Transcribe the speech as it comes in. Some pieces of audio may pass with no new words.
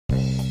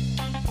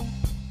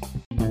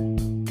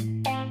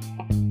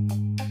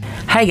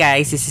Hi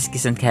guys, this is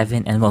Kiss and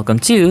Kevin and welcome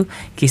to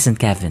Kiss and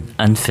Kevin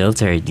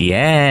Unfiltered.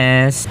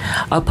 Yes,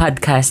 a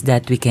podcast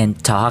that we can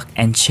talk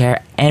and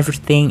share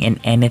everything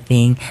and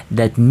anything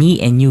that me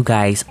and you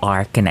guys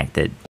are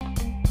connected.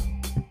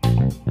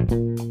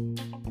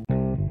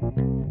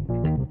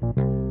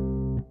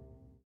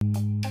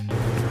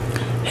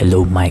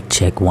 Hello, mic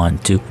check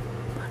 1 2.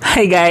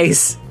 Hi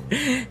guys,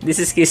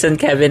 this is Kiss and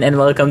Kevin and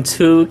welcome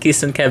to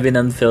Kiss and Kevin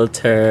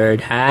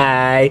Unfiltered.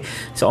 Hi.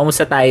 So,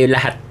 kumusta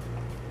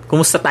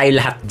tayo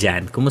lahat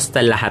dyan?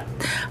 Kumusta lahat?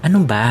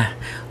 Ano ba?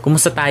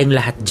 Kumusta tayong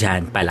lahat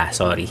dyan pala?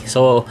 Sorry.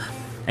 So,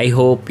 I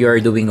hope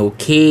you're doing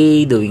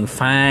okay, doing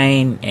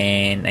fine,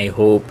 and I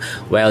hope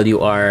while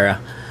you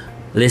are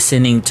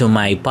listening to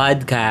my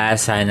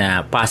podcast,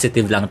 sana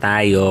positive lang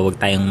tayo, huwag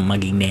tayong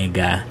maging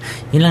nega.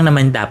 Yun lang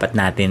naman dapat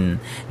natin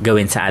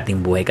gawin sa ating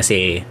buhay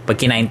kasi pag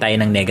kinain tayo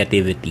ng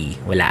negativity,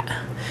 wala.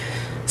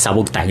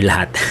 Sabog tayo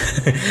lahat.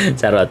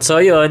 Charot. So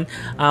yun,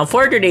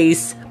 for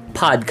today's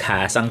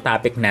podcast, ang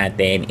topic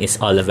natin is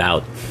all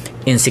about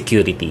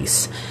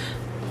insecurities.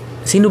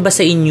 Sino ba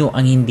sa inyo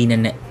ang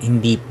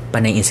hindi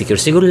pa na-insecure?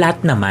 Siguro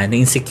lahat naman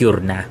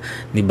na-insecure na,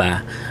 'di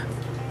ba?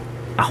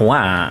 Ako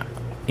nga,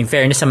 in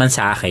fairness naman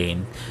sa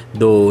akin,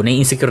 though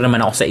na-insecure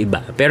naman ako sa iba,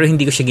 pero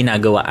hindi ko siya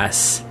ginagawa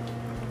as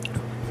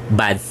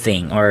bad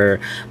thing or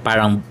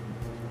parang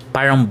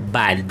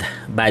bad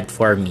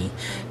for me.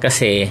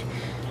 Kasi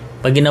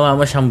pag ginawa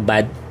mo siyang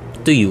bad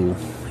to you,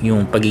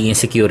 yung pagiging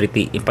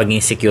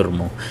insecure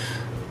mo,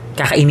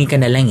 kakainin ka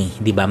na lang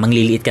 'di ba?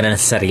 Mangliliit ka na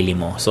sa sarili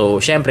mo. So,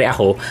 syempre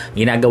ako,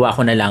 ginagawa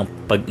ko na lang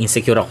pag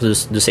insecure ako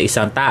do sa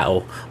isang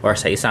tao or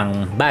sa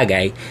isang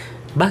bagay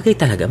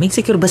talaga. May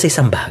insecure ba sa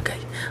isang bagay?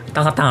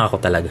 Tanga-tanga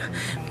ko talaga.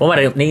 Kung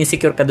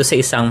na-insecure ka do sa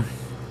isang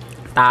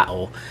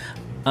tao,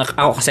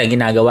 ako kasi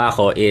ginagawa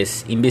ko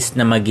is imbis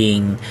na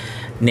maging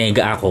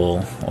nega ako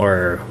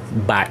or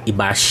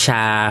iba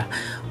siya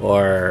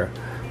or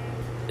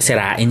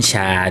sirain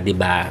siya, 'di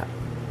ba?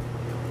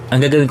 Ang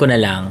gagawin ko na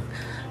lang,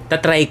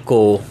 tatry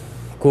ko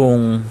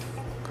kung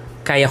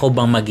kaya ko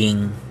bang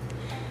maging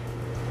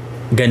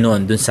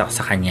ganun dun sa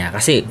kanya.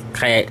 Kasi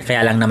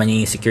kaya lang naman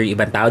yung insecure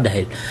ibang tao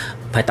dahil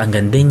bakit ang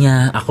ganda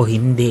niya, ako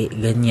hindi,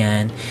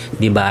 ganyan.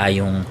 'Di ba?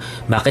 Yung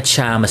bakit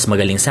siya mas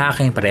magaling sa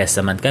akin, parehas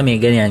naman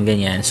kami,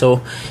 ganyan.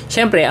 So,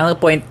 syempre, ang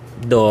point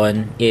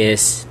doon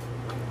is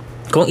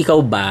kung ikaw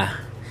ba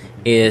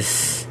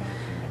is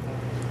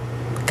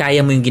kaya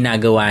mo yung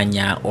ginagawa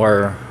niya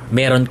or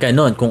meron ka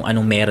nun kung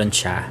anong meron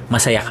siya,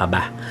 masaya ka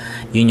ba?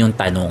 Yun yung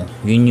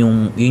tanong.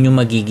 Yun yung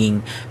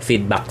magiging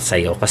feedback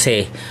sa'yo.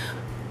 Kasi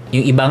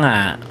yung iba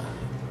nga,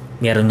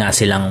 meron nga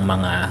silang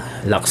mga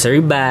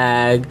luxury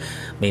bag,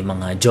 may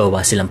mga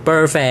jowa silang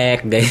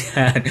perfect,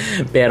 ganyan.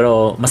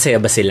 Pero masaya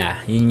ba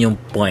sila? Yun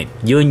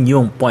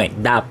yung point.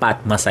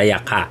 Dapat masaya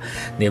ka.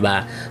 'Di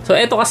ba? So,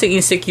 eto kasi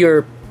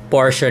insecure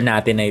portion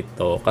natin na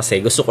ito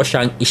kasi gusto ko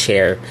siyang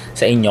i-share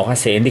sa inyo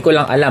kasi hindi ko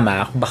lang alam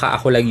baka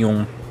ako lang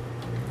yung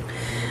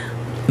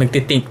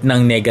nagtitink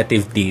ng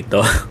negative dito.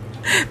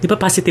 Di ba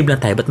positive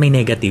lang tayo? Ba't may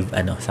negative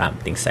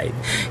something side?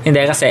 Hindi,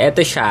 kasi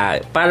eto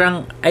siya.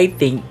 Parang, I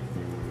think,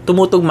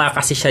 tumutugma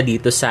kasi siya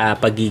dito sa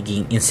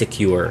pagiging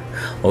insecure.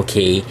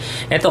 Okay?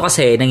 Eto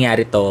kasi,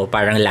 nangyari to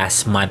parang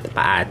last month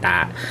pa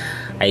ata.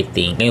 I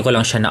think. Ngayon ko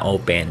lang siya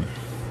na-open.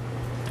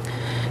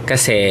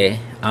 Kasi,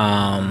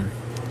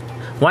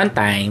 one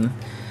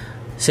time,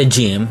 sa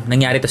gym,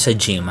 nangyari to sa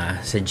gym.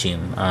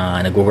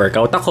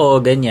 Nag-workout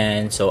ako,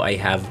 ganyan. So,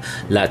 I have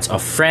lots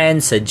of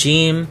friends sa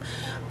gym.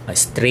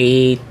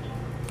 Straight,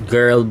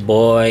 girl,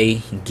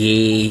 boy,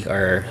 gay,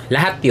 or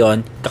lahat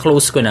yon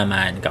kaklose ko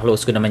naman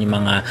yung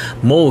mga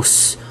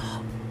most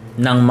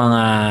ng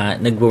mga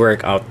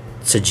nag-workout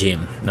sa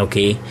gym.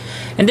 Okay?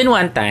 And then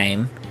one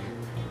time,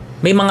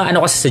 may mga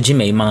kasi sa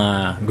gym, may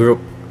mga group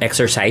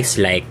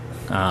exercise like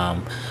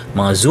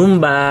mga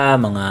Zumba,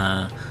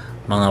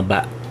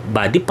 mga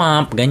body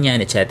pump,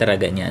 ganyan, etc.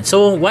 ganyan.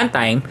 So, one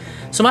time,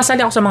 sumasali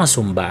ako sa mga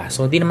Zumba.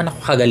 So, di naman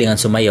ako kagalingan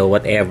sumayaw,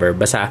 whatever.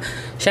 Basta,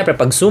 syempre,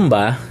 pag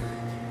Zumba,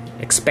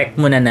 expect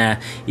mo na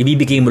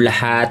ibibigay mo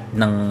lahat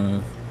ng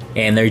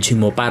energy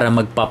mo para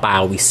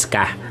magpapawis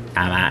ka.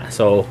 Tama?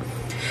 So,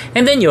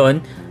 and then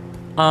yun,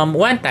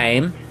 one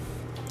time,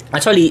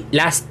 actually,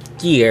 last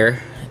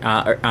year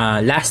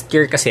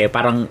kasi,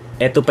 parang,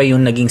 eto pa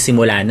yung naging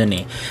simula nun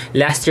eh.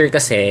 Last year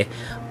kasi,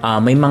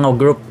 may mga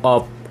group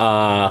of,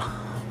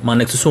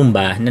 mga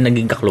nagsusumba na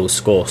naging ka-close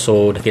ko.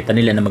 So, nakita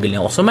nila na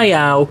magaling ako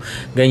sumayaw,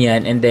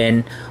 ganyan. And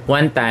then,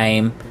 one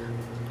time,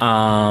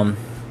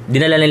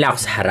 dinala nila ako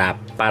sa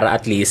harap para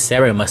at least,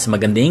 mas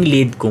maganda yung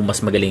lead kung mas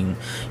magaling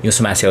yung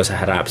sumasayaw sa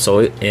harap.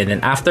 So, and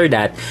then after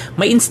that,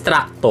 may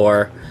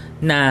instructor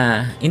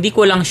na hindi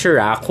ko lang sure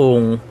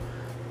kung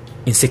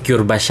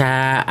insecure ba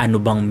siya,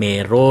 ano bang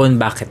meron,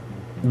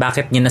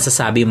 bakit niya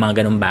nasasabi yung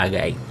mga ganung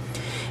bagay.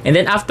 And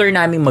then, after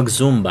namin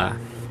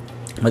mag-Zumba,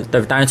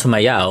 tayo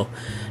sumayaw,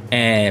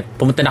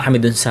 pumunta na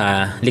kami dun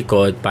sa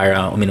likod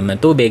para uminom ng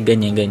tubig,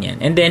 ganyan.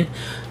 And then,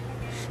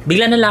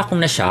 bigla na lang akong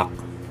na-shock.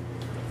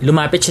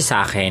 Lumapit siya sa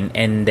akin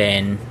and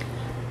then,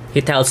 he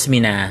tells me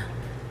na,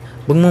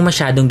 huwag mo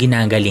masyadong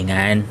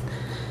ginagalingan.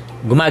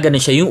 gumagano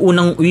siya. Yung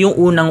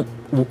unang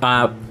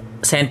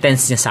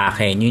sentence niya sa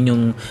akin,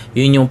 yun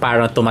yung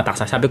parang tumatak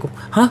sa. Sabi ko,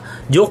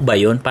 joke ba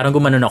yun? Parang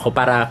gumanon ako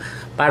para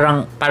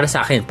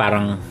sa akin,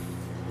 parang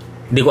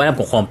hindi ko alam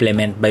kung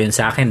compliment ba yun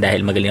sa akin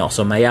dahil magaling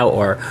ako sumayaw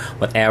or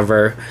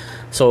whatever.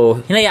 So,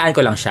 hinayaan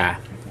ko lang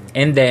siya.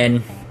 And then,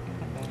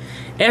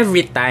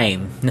 every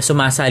time na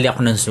sumasali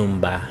ako ng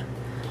Zumba,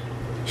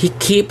 he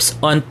keeps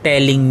on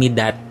telling me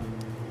that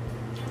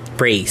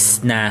praise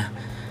na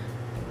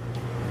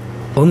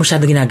huwag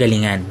masyadong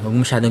ginagalingan.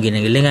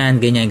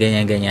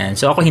 Ganyan.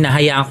 So, ako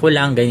hinahayaan ko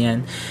lang,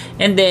 ganyan.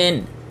 And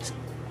then,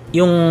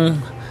 yung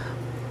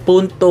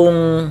puntong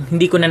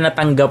hindi ko na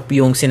natanggap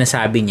yung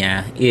sinasabi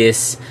niya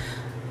is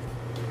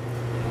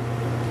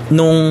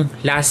nung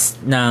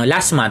last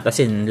month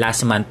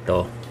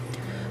to,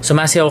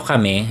 sumasayaw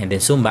kami, and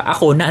then Zumba.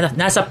 Ako,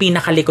 nasa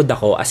pinakalikod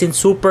ako, as in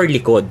super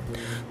likod.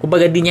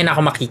 Kumbaga, di niya na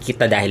ako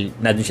makikita dahil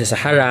nandun siya sa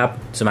harap,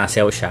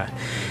 sumasayaw siya.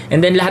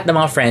 And then, lahat ng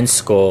mga friends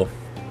ko,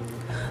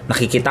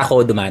 nakikita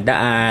ko,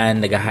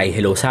 dumadaan, nag-hi,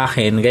 hello sa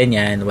akin,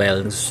 ganyan,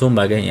 well,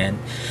 Zumba, ganyan.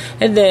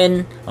 And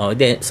then,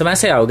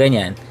 sumasayaw,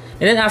 ganyan.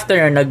 And then after,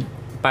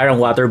 parang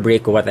water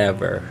break or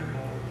whatever,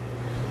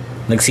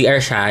 nag-CR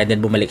siya, and then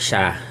bumalik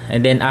siya.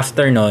 And then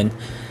after nun,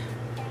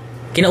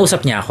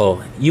 kinausap niya ako.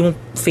 Yung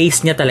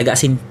face niya talaga,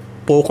 as in,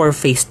 poker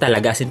face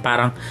talaga, as in,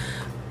 parang,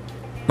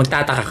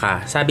 magtataka ka.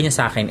 Sabi niya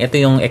sa akin, ito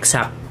yung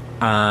exact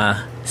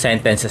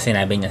sentence na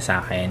sinabi niya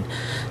sa akin.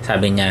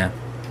 Sabi niya,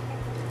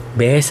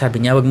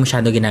 sabi niya, wag mo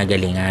masyado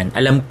ginagalingan.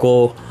 Alam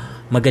ko,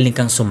 magaling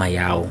kang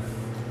sumayaw.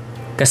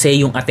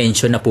 Kasi yung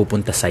attention na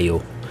pupunta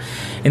sa'yo.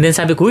 And then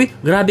sabi ko, uy,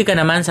 grabe ka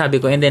naman,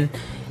 sabi ko. And then,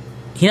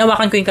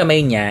 hinawakan ko yung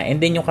kamay niya. And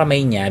then yung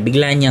kamay niya,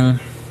 bigla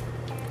niyang,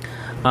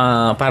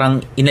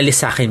 parang inalis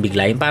sa akin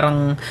bigla. Yung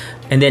parang,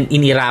 and then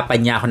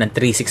inirapan niya ako ng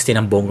 360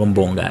 ng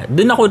bonggong-bongga.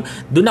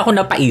 Doon ako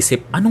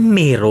napaisip, anong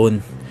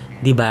meron?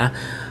 'Di ba?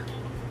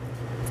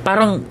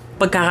 Parang,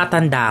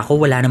 pagkakatanda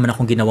ako, wala naman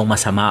akong ginawang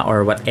masama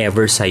or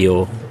whatever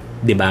sa'yo.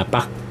 'Di ba?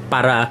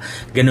 Para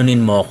ganunin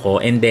mo ko.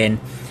 And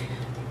then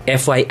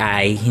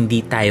FYI,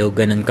 hindi tayo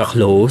ganun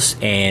ka-close,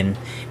 and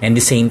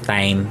the same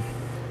time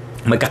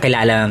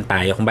magkakilala lang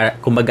tayo,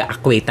 kumbaga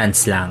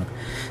acquaintance lang,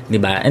 'di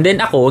ba? And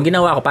then ako,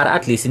 ginawa ko para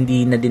at least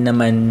hindi na din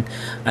naman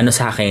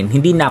sa akin,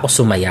 hindi na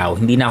ako sumayaw,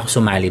 hindi na ako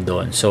sumali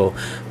doon. So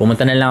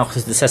pumunta na lang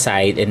ako sa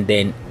side, and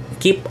then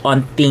keep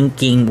on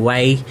thinking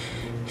why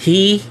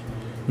he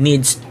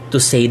needs to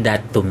say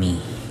that to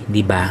me,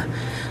 'di ba?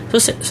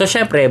 So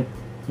syempre,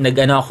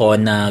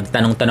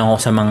 nagtanong-tanong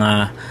ako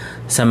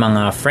sa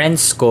mga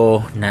friends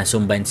ko na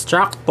Zumba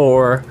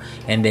instructor,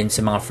 and then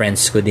sa mga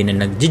friends ko din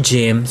na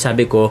nag-gym.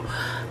 Sabi ko,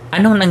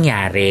 anong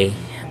nangyari?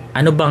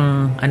 Ano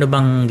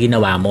bang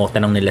ginawa mo?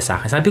 Tanong nila sa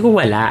akin. Sabi ko,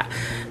 wala.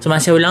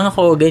 Sumasayaw lang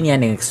ako,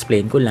 ganyan,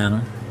 explain ko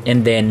lang.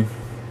 And then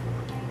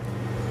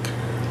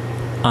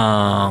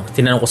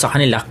tinanong ko sa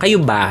kanila, kayo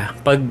ba,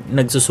 pag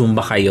nagsusumba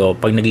kayo,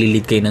 pag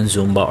naglilid kayo ng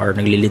Zumba or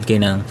naglilid kayo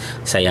ng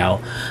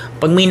sayaw,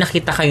 pag may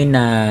nakita kayo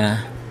na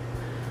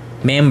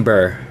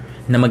member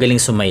na magaling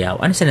sumayaw,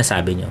 ano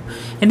sinasabi nyo?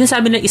 And then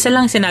sabi nila, isa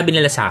lang sinabi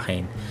nila sa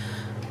akin,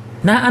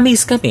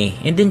 na-amaze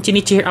kami, and then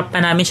chini-cheer up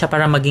pa namin siya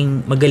para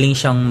maging magaling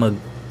siyang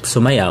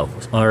magsumayaw,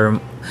 or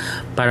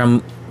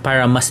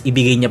para mas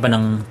ibigay niya pa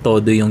ng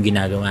todo yung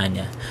ginagawa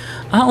niya.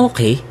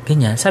 Okay,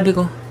 ganyan. Sabi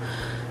ko,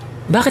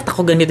 bakit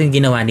ako ganito yung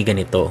ginawa ni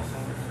ganito?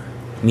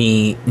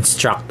 Ni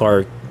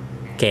instructor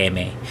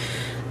Keme.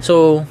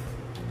 So,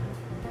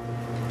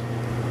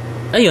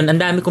 ayun, ang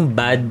dami kong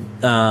bad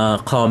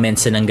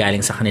comments na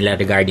nanggaling sa kanila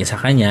regarding sa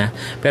kanya.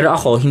 Pero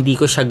ako, hindi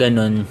ko siya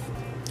ganun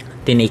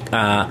tinake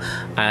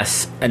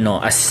as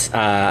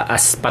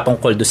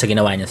patungkol do sa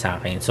ginawa niya sa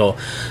akin. So,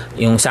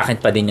 yung sa akin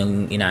pa din yung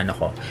inaano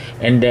ko.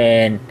 And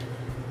then,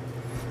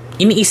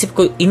 iniisip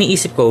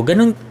ko,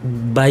 ganun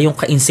ba yung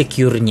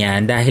ka-insecure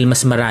niya dahil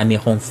mas marami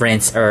akong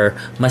friends or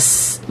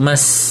mas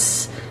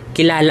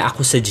kilala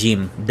ako sa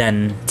gym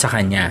than sa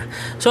kanya.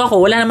 So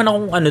ako, wala naman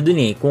akong dun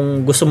eh.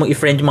 Kung gusto mong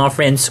i-friend yung mga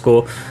friends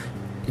ko,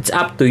 it's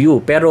up to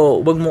you.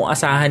 Pero wag mo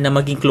asahan na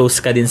maging close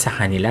ka din sa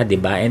kanila, 'di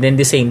ba? And then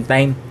the same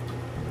time,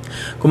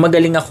 kung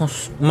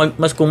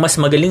mas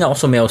magaling ako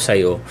sumayaw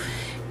sa'yo,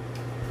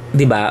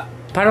 'di ba?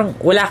 Parang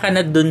wala ka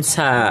na dun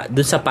sa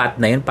path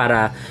na yun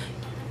para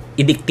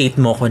i-dictate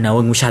mo ko na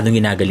huwag masyadong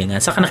ginagalingan.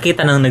 Saka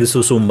nakita nang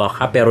nagsusumba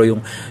ka, pero yung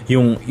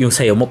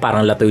sayo mo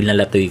parang latoy na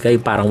latoy ka,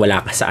 yung parang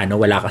wala ka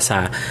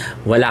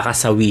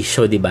sa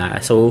wisyo, 'di ba?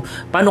 So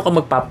paano ka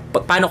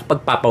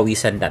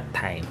pagpapawisan that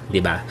time,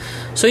 'di ba?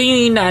 So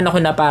yung inaano ko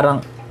na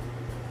parang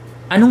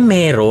anong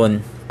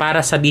meron para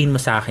sabihin mo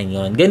sa akin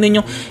yon? Ganun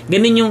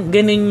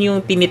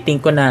yung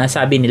tiniting ko na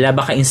sabi nila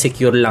baka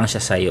insecure lang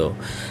siya sa'yo.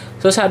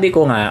 So sabi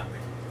ko nga,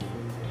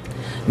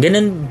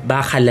 ganun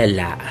ba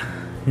kalala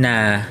na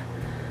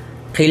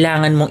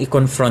kailangan mong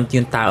i-confront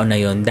yung tao na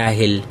yon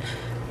dahil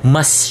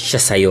mas siya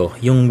sa'yo,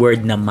 yung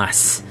word na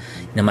mas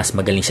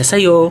magaling siya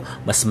sa'yo,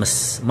 mas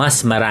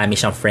marami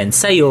siyang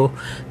friends sa'yo,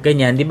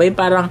 ganyan, di ba? Yung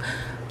parang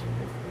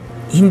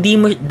hindi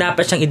mo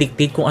dapat siyang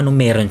i-dictate kung anong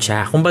meron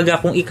siya. Kumbaga,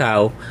 kung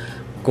ikaw,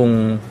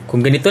 kung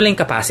ganito lang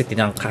yung capacity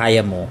ng kaya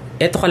mo,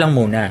 eto ka lang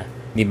muna.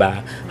 'di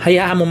ba?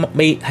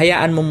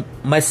 Hayaan mo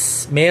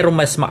merong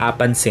mas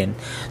makapansin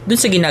dun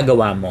sa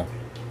ginagawa mo.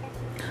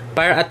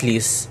 Para at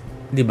least,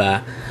 'di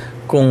ba?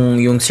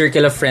 Kung yung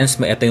circle of friends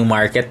mo, ito yung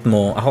market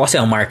mo. Ako kasi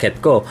ang market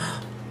ko,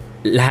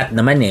 lahat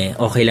naman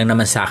okay lang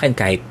naman sa akin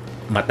kahit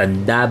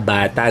matanda,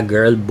 bata,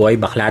 girl, boy,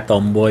 bakla,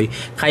 tomboy,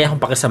 kaya kong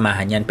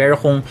pakisamahan yan. Pero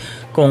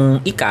kung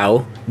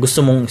ikaw,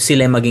 gusto mong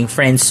sila maging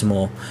friends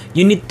mo,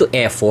 you need to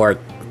effort,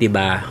 'di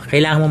ba?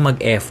 Kailangan mo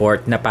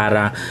mag-effort na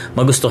para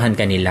magustuhan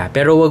ka nila.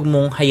 Pero wag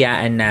mong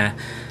hayaan na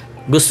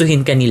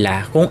gustuhin ka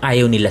nila kung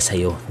ayaw nila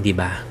sa'yo, 'di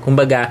ba?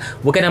 Kumbaga,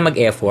 wag ka na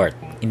mag-effort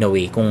in a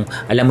way. Kung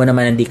alam mo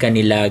naman hindi ka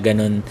nila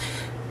ganun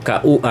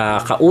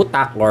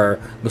kautak or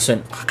gusto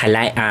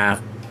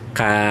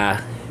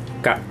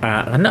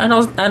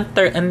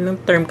anong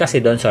term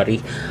kasi doon,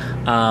 sorry.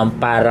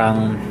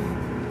 Parang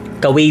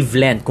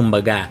ka-wavelength,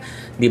 kumbaga.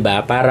 'Di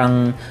ba?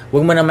 Parang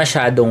wag mo na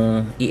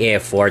masyadong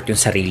i-effort yung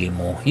sarili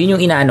mo. Yun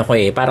yung inaano ko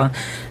Parang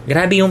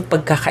grabe yung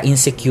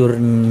pagkaka-insecure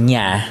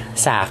niya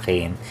sa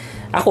akin.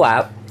 Ako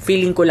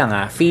feeling ko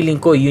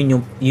yun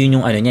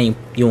yung ano niya,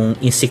 yung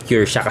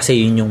insecure siya kasi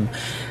yun yung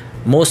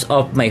most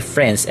of my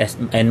friends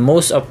and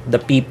most of the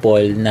people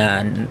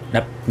na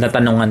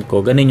natanungan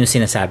ko, ganun yung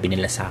sinasabi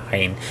nila sa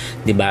akin,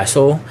 'di ba?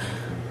 So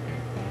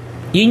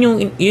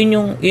yun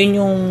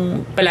yung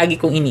palagi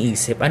kong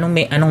iniisip,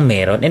 anong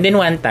meron. And then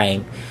one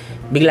time,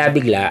 bigla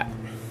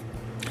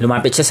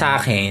lumapit siya sa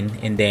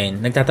akin, and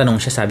then nagtatanong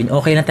siya, sabi niya,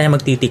 okay na tayo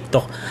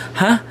magti-TikTok.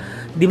 Ha?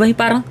 'Di ba?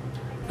 Parang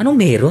anong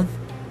meron?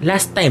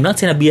 Last time lang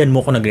sinabihan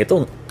mo ko na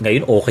ganito,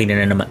 ngayon okay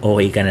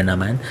ka na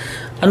naman.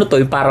 Ano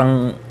to,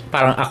 parang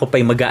ako pa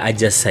yung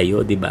mag-a-adjust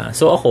sa'yo, di ba?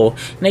 So ako,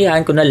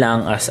 nayaan ko na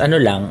lang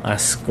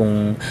as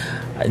kung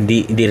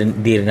di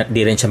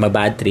rin siya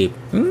ma-bad trip.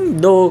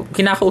 Though,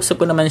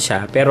 kinakausap ko naman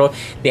siya, pero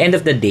the end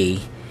of the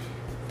day,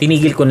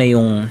 tinigil ko na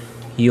yung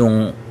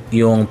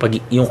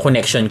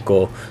connection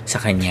ko sa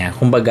kanya.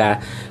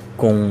 Kumbaga,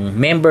 kung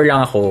member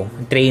lang ako,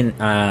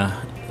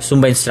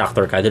 Zumba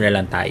instructor ka, doon na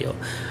lang tayo.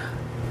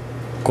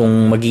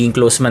 Kung magiging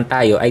close man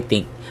tayo, I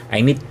think I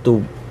need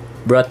to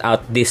brought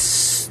out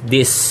this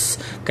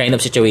kind of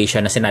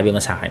situation na sinabi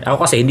mo sa akin.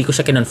 Ako kasi hindi ko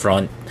siya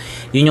kinonfront.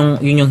 Yun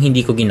yung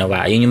hindi ko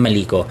ginawa. Yun yung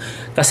mali ko.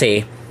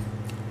 Kasi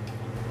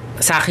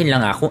sa akin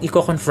lang kung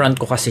i-confront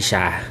ko kasi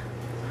siya,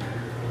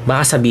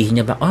 baka sabihin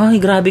niya ay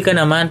grabe ka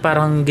naman,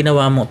 parang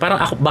ginawa mo.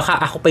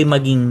 Baka ako pa'y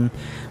maging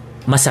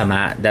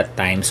masama that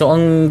time. So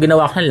ang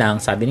ginawa ko na lang,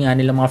 sabi nga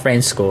nila mga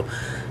friends ko,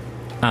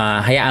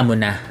 hayaan mo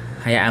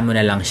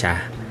na lang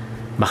siya.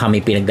 Baka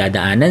may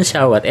pinagdadaanan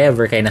siya,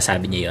 whatever, kaya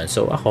nasabi niya yon.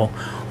 So ako,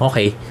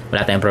 okay,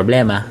 wala tayong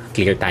problema,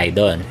 clear tayo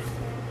doon.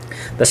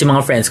 Tapos yung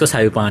mga friends ko,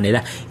 sabi pa nga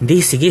nila,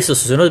 hindi, sige,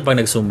 susunod pag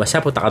nagsumba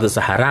siya, punta ka doon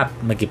sa harap,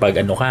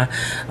 magkipag-ano ka,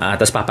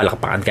 tapos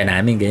papalakpakan ka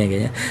namin,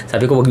 ganyan.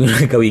 Sabi ko, wag nyo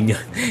lang gawin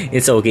yun.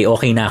 It's okay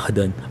na ako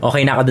doon.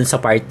 Okay na ako doon sa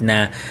part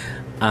na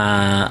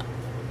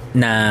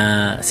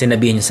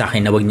sinabihin niya sa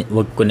akin na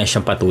wag ko na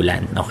siyang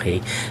patulan.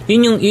 Okay?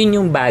 Yun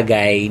yung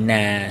bagay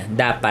na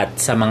dapat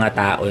sa mga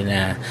tao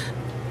na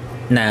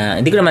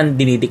hindi ko naman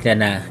dinidikna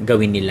na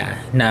gawin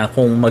nila, na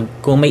kung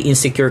may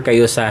insecure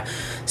kayo sa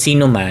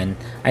sino man,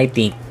 I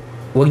think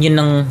wag niyo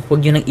nang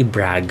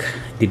i-brag,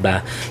 'di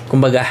ba?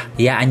 Kumbaga,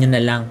 hayaan niyo na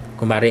lang.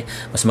 Kumpare,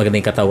 mas maganda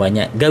yung katawan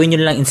niya, gawin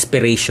niyo na lang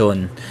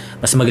inspiration.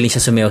 Mas magaling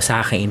siya sumayaw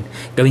sa akin,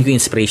 gawin ko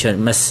inspiration.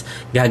 Mas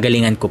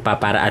gagalingan ko pa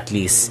para at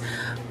least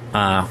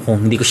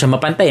kung hindi ko siya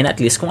mapantayin,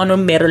 at least kung ano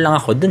meron lang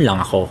ako, dun lang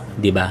ako,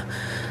 'di ba?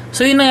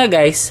 So yun na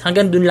nga guys,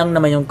 hanggang dun lang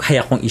naman yung kaya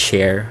kong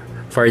i-share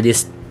for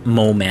this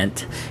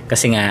moment,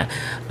 kasi nga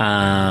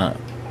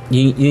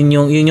yun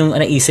yung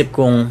naisip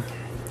kong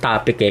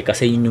topic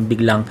kasi yun yung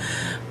biglang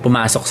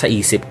pumasok sa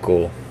isip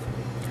ko.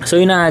 So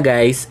yun na nga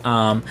guys,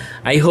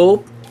 I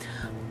hope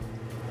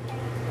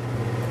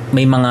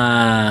may mga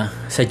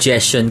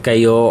suggestion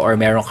kayo or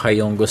meron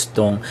kayong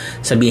gustong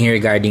sabihin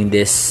regarding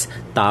this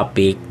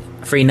topic.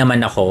 Free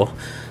naman ako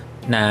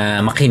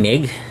na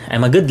makinig.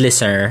 I'm a good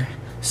listener,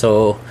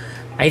 so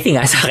I think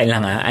sa akin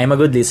lang I'm a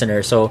good listener.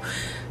 So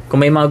kung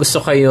may mga gusto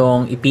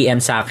kayong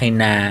i-PM sa akin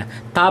na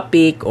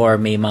topic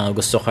or may mga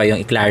gusto kayong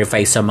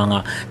i-clarify sa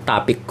mga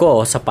topic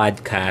ko sa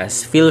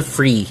podcast, feel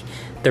free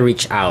to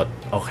reach out.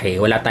 Okay,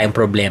 wala tayong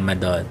problema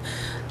doon.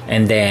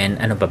 And then,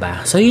 ano pa ba?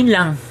 So, yun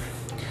lang.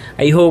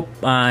 I hope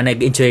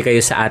nag-enjoy kayo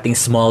sa ating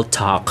small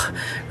talk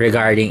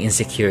regarding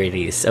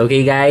insecurities.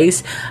 Okay,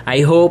 guys?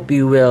 I hope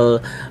you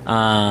will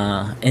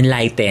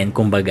enlighten,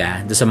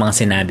 kumbaga, doon sa mga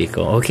sinabi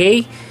ko.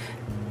 Okay?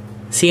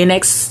 See you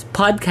next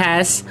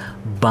podcast.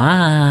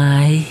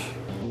 Bye!